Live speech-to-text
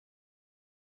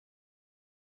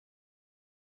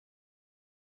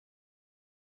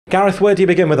Gareth, where do you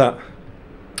begin with that?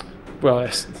 Well,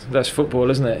 that's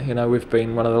football, isn't it? You know, we've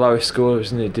been one of the lowest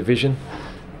scorers in the division.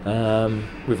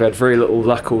 We've had very little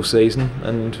luck all season,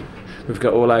 and we've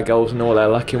got all our goals and all our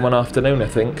luck in one afternoon, I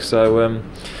think. So,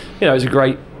 you know, it was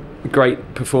a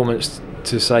great performance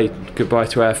to say goodbye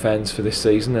to our fans for this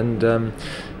season, and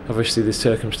obviously the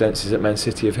circumstances at Man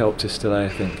City have helped us today, I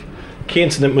think. Key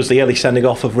incident was the early sending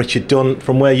off of Richard Dunn.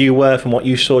 From where you were, from what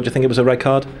you saw, do you think it was a red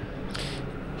card?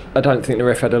 I don't think the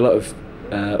ref had a lot of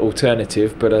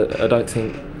alternative, but I don't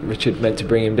think Richard meant to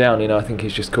bring him down. You know, I think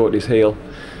he's just caught his heel.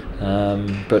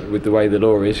 But with the way the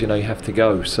law is, you know, you have to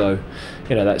go. So,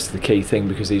 you know, that's the key thing,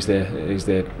 because he's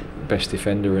their best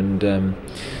defender, and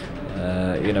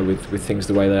you know, with things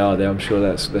the way they are there, I'm sure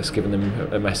that's given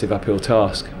them a massive uphill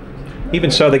task.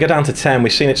 Even so, they go down to 10.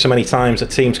 We've seen it so many times that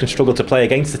teams can struggle to play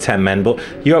against the 10 men, but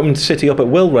you opened City up at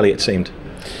will, really, it seemed.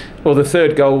 Well, the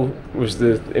third goal was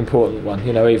the important one.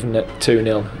 You know, even at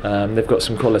 2-0, they've got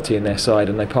some quality in their side,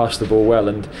 and they passed the ball well,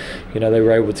 and you know, they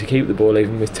were able to keep the ball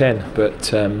even with 10.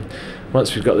 But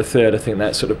once we've got the third, I think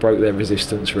that sort of broke their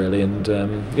resistance, really. And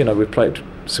you know, we've played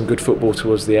some good football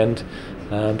towards the end,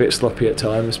 a bit sloppy at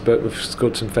times, but we've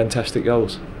scored some fantastic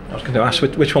goals. I was going to ask,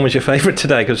 which one was your favourite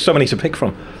today? Because so many to pick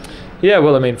from. Yeah,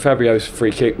 well, I mean, Fabio's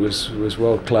free kick was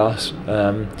world class.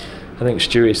 I think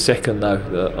Stewie's second,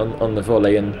 though, on the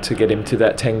volley, and to get him to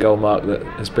that 10-goal mark that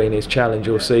has been his challenge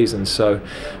all season. So,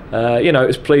 you know, it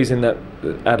was pleasing that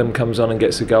Adam comes on and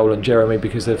gets a goal, and Jeremy,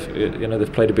 because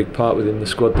they've played a big part within the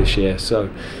squad this year. So,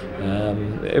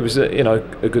 it was you know,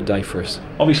 a good day for us.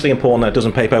 Obviously important that it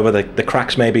doesn't paper over the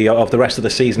cracks maybe of the rest of the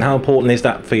season. How important is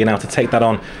that for you now to take that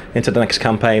on into the next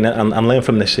campaign and learn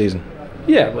from this season?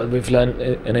 Yeah, well, we've learned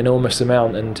an enormous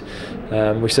amount,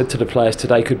 and we said to the players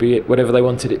today could be whatever they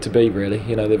wanted it to be, really.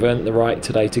 You know, they've earned the right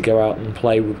today to go out and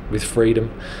play with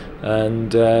freedom,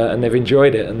 and they've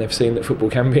enjoyed it, and they've seen that football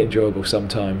can be enjoyable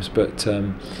sometimes, but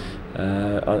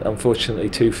unfortunately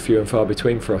too few and far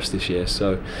between for us this year.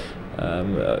 So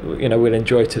you know, we'll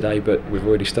enjoy today, but we've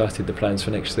already started the plans for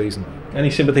next season.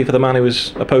 Any sympathy for the man who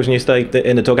was opposing you today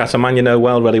in the dugout, a man you know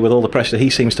well, really, with all the pressure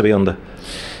he seems to be under?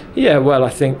 Yeah, well, I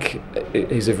think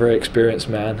he's a very experienced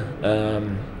man.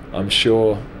 I'm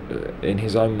sure in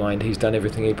his own mind he's done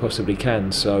everything he possibly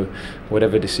can, so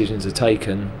whatever decisions are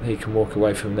taken, he can walk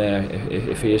away from there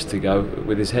if he is to go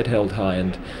with his head held high.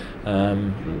 And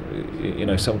you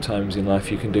know, sometimes in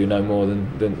life you can do no more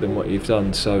than what you've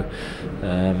done, so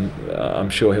I'm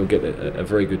sure he'll get a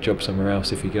very good job somewhere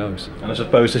else if he goes. And I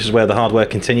suppose this is where the hard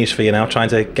work continues for you now, trying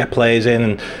to get players in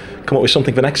and come up with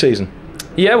something for next season.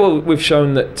 Yeah, well, we've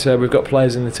shown that we've got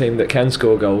players in the team that can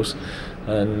score goals,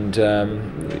 and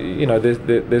you know,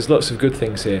 there's lots of good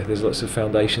things here. There's lots of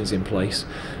foundations in place.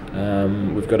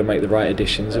 We've got to make the right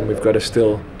additions, and we've got to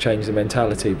still change the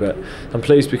mentality. But I'm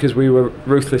pleased because we were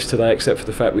ruthless today, except for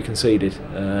the fact we conceded.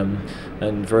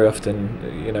 And very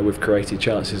often, you know, we've created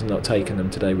chances and not taken them.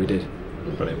 Today we did.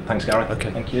 Brilliant. Thanks, Gareth.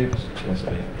 Okay. Thank you. Cheers.